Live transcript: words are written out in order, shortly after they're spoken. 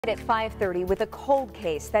At 5:30 with a cold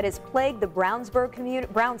case that has plagued the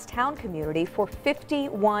Brownstown community for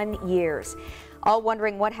 51 years. All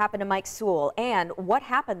wondering what happened to Mike Sewell and what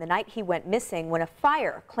happened the night he went missing when a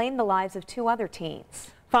fire claimed the lives of 2 other teens.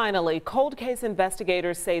 Finally, cold case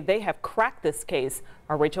investigators say they have cracked this case.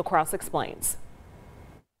 Our Rachel Krause explains.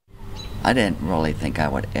 I didn't really think I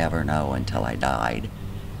would ever know until I died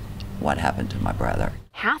what happened to my brother.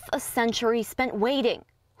 Half a century spent waiting,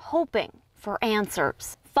 hoping for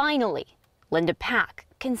answers. Finally, Linda Pack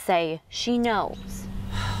can say she knows.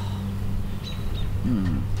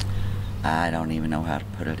 I don't even know how to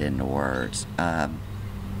put it into words.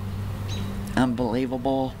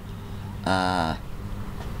 Unbelievable,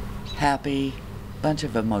 happy, bunch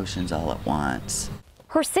of emotions all at once.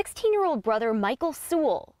 Her 16-year-old brother, Michael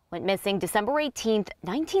Sewell, went missing December 18th,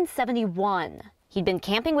 1971. He'd been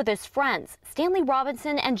camping with his friends, Stanley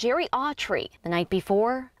Robinson and Jerry Autry. The night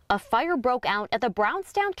before, a fire broke out at the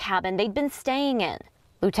Brownstown cabin they'd been staying in.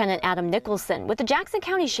 Lieutenant Adam Nicholson with the Jackson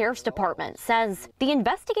County Sheriff's Department says the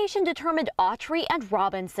investigation determined Autry and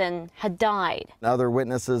Robinson had died. Other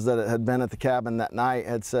witnesses that had been at the cabin that night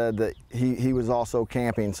had said that he was also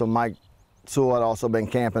camping. So Mike Sewell had also been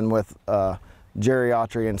camping with Jerry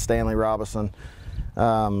Autry and Stanley Robinson.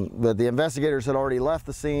 But the investigators had already left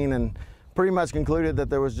the scene and pretty much concluded that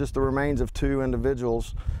there was just the remains of 2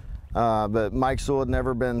 individuals. But Mike Sewell had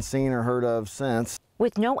never been seen or heard of since.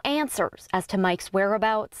 With no answers as to Mike's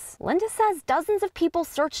whereabouts, Linda says dozens of people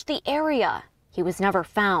searched the area. He was never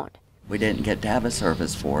found. We didn't get to have a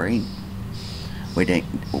service for him.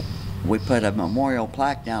 We put a memorial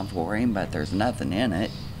plaque down for him, but there's nothing in it.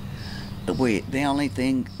 The only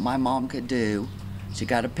thing my mom could do, she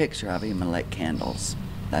got a picture of him and lit candles.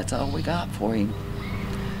 That's all we got for him.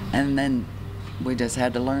 And then we just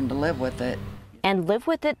had to learn to live with it. And live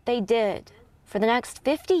with it they did for the next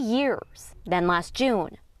 50 years. Then last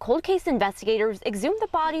June, cold case investigators exhumed the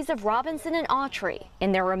bodies of Robinson and Autry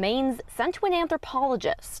and their remains sent to an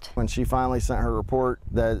anthropologist. When she finally sent her report,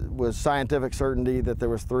 that was scientific certainty that there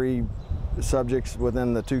was 3 subjects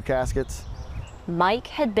within the 2 caskets. Mike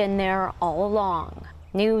had been there all along.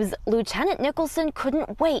 News Lieutenant Nicholson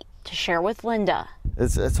couldn't wait to share with Linda.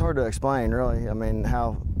 It's hard to explain, really. I mean,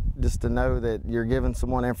 just to know that you're giving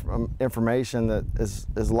someone information that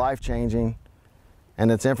is life-changing,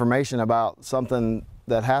 and it's information about something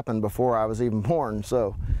that happened before I was even born.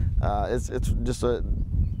 So it's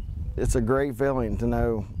a great feeling to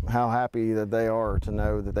know how happy that they are to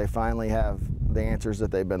know that they finally have the answers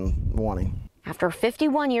that they've been wanting. After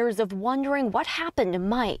 51 years of wondering what happened to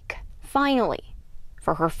Mike, finally,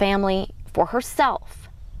 for her family, for herself,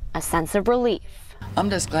 a sense of relief. I'm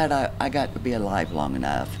just glad I got to be alive long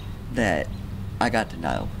enough that I got to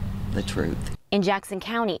know the truth. In Jackson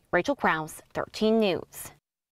County, Rachel Krause, 13 News.